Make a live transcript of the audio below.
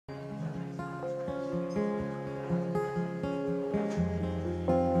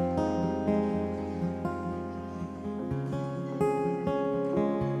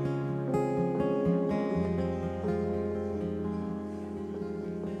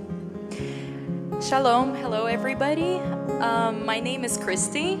Shalom, hello everybody. My name is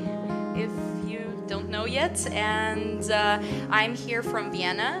Kristii, if you don't know yet, and I'm here from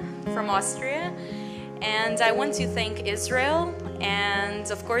Vienna, from Austria, and I want to thank Israel and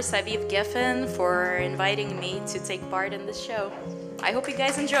of course Aviv Geffen for inviting me to take part in this show. I hope you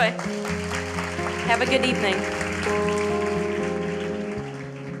guys enjoy. Have a good evening.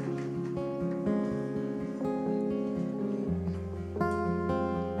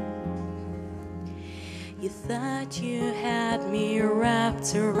 You thought you had me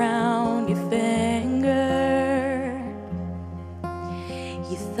wrapped around your finger.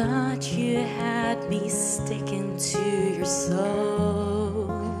 You thought you had me sticking to your soul.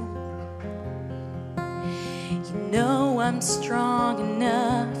 You know I'm strong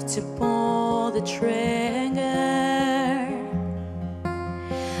enough to pull the trigger.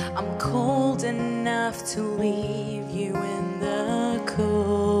 I'm cold enough to leave you in the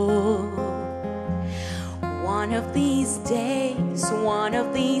cold. One of these days, one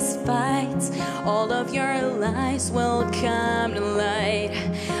of these fights, all of your lies will come to light.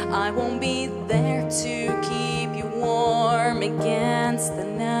 I won't be there to keep you warm against the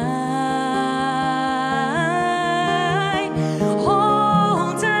night.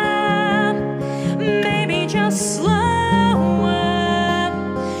 Hold up, maybe just slow up.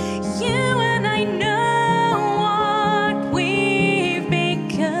 You and I know what we've become.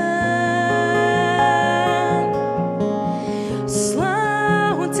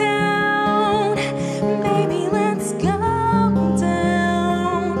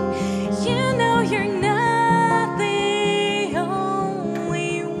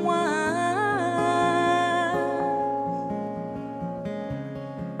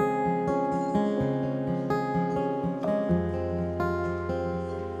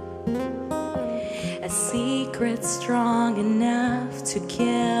 A secret strong enough to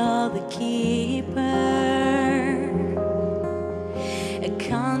kill the keeper. A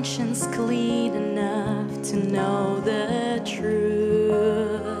conscience clean enough to know the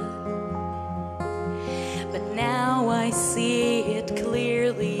truth. But now I see it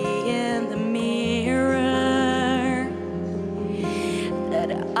clearly in the mirror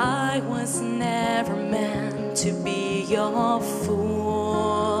that I was never meant to be your fool.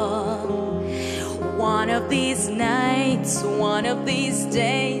 One of these nights, one of these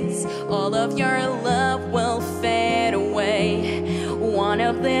days, all of your love will fade away. One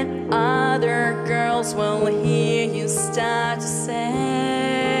of the other girls will hear you start to say,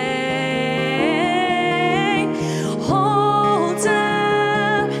 hold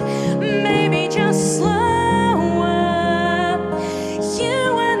up, maybe just slow up.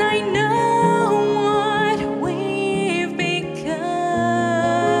 You and I know what we've become.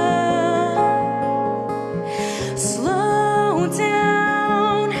 Slow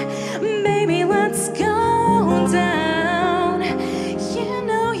down, baby, let's go down. You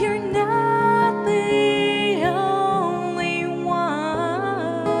know you're not the only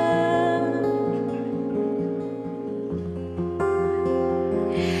one.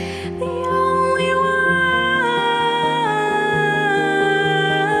 The only one.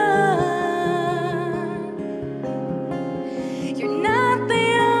 You're not the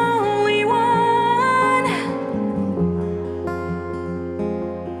only one.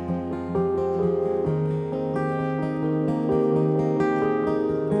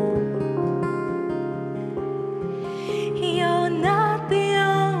 You're not the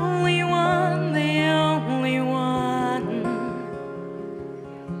only one, the only one.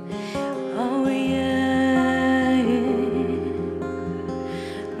 Oh yeah.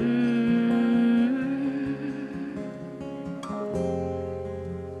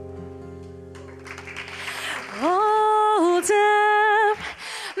 Hold up,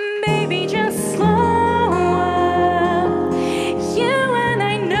 maybe just slow up. You and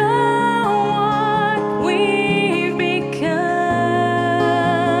I know what we've become.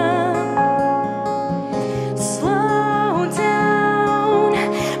 Slow down,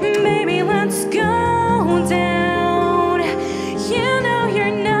 maybe let's go down. You know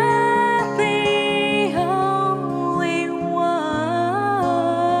you're not the only one.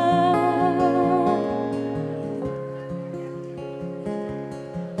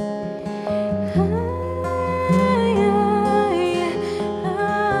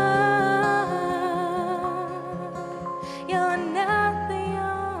 You're not the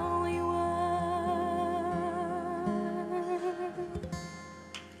only one.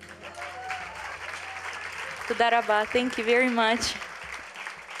 תודה רבה. Thank you very much.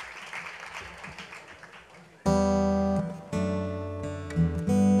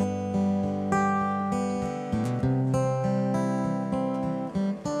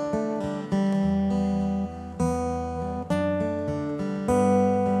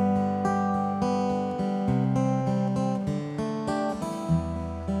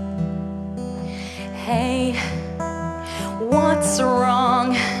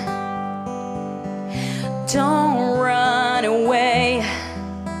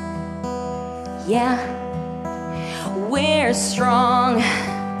 we're strong.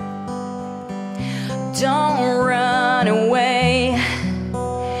 Don't run away.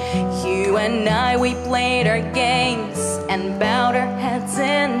 You and I, we played our games and bowed our heads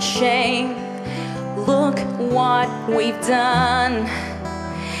in shame. Look what we've done.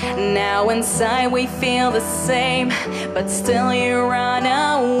 Now inside we feel the same, but still you run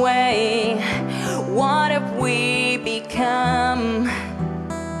away. What have we become?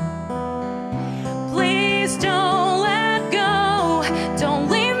 Please don't let go. Don't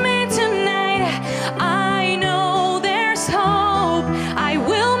leave me tonight. I know there's hope. I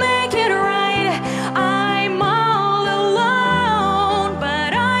will make it right. I'm all alone,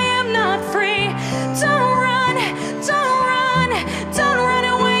 but I am not free. Don't run, don't run, don't run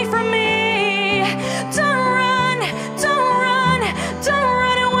away from me. Don't run, don't run, don't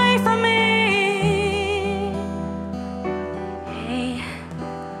run away from me. Hey,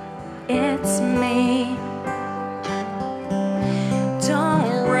 it's me.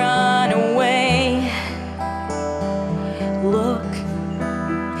 Don't run away. Look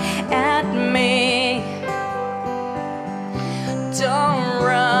at me. Don't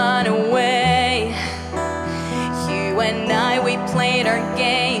run away. You and I, we played our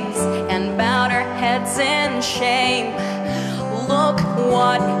games and bowed our heads in shame. Look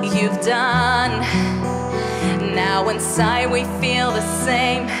what you've done. Now inside we feel the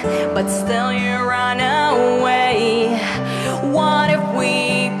same, but still you run away. What have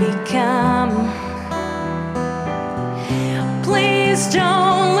we become? Please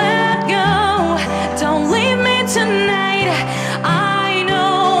don't let go. Don't leave me tonight. I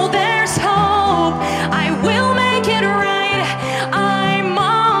know there's hope. I will make it right. I'm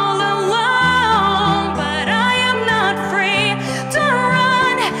all alone, but I am not free. Don't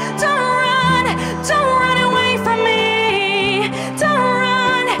run, don't run, don't run away from me. Don't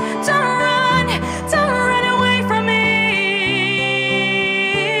run, don't run, don't run away from me.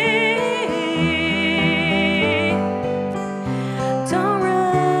 Don't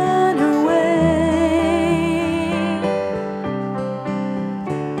run away.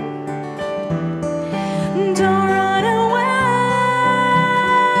 Don't run away.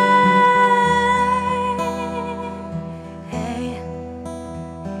 Hey,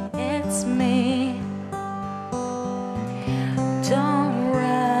 it's me. Don't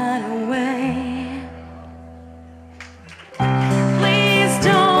run away. Please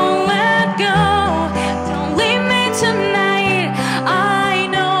don't let go. Don't leave me tonight. I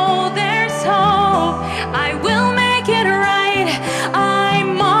know there's hope. I will make it right.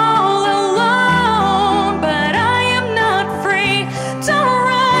 I'm all alone, but I am not free. Don't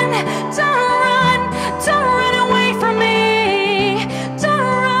run, don't run, don't run away from me.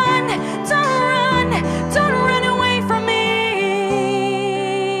 Don't run, don't run, don't run away from me.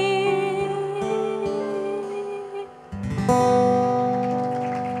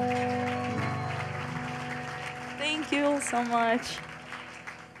 Thank you so much.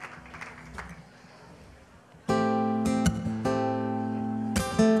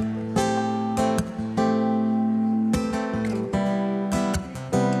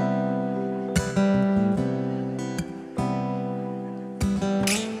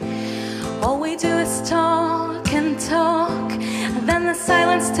 All we do is talk and talk, and then the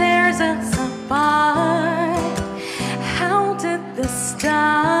silence tears us apart. How did this start?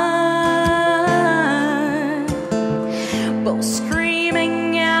 Both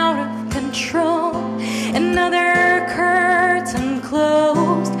screaming out of control. Another curtain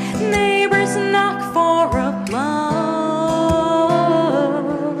closed. Neighbors knock for applause.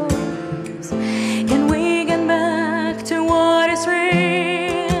 Can we get back to what is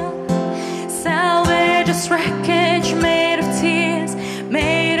real? Salvage this wreckage made of tears,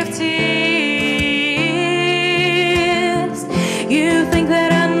 made of tears. You think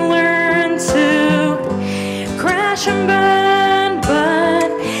that I learned to crash and burn, but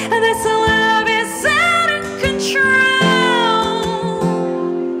this love is out of control.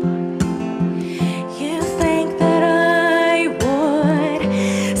 You think that I would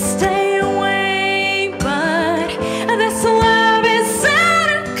stay away, but this love is out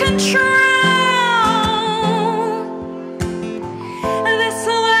of control. This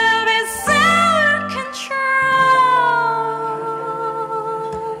love is out of control.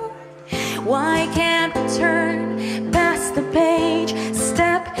 Why can't we turn past the page,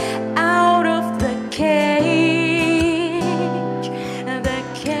 step out of the cage, the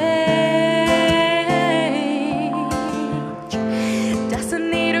cage? Doesn't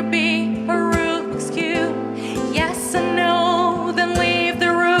need to be a rule excuse. Yes and no, then leave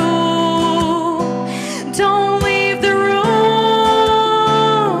the room.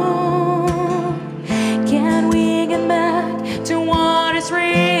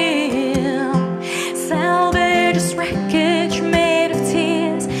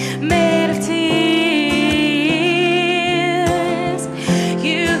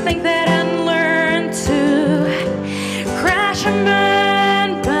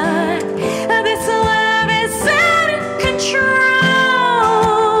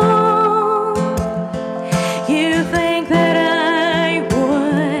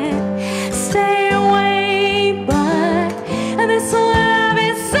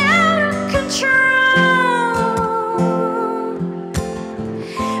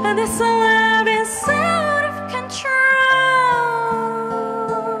 This love is out of control.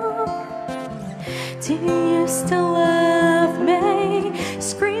 Do you still love me?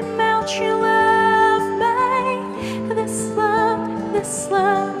 Scream out you love me. This love, this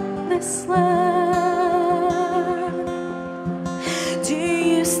love, this love. Do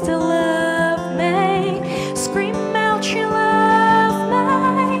you still love me? Scream out you love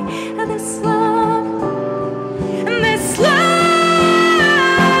me. This love, this love.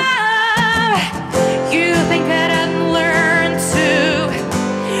 You think that I'd learn to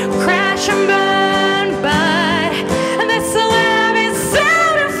crash and burn, but this love is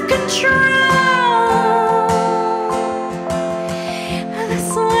out of control. This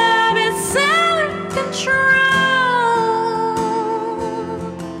love is out of control.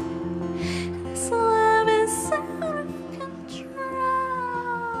 This love is out of control.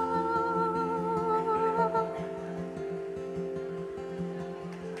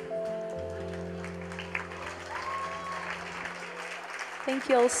 Thank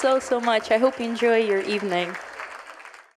you all so much. I hope you enjoy your evening.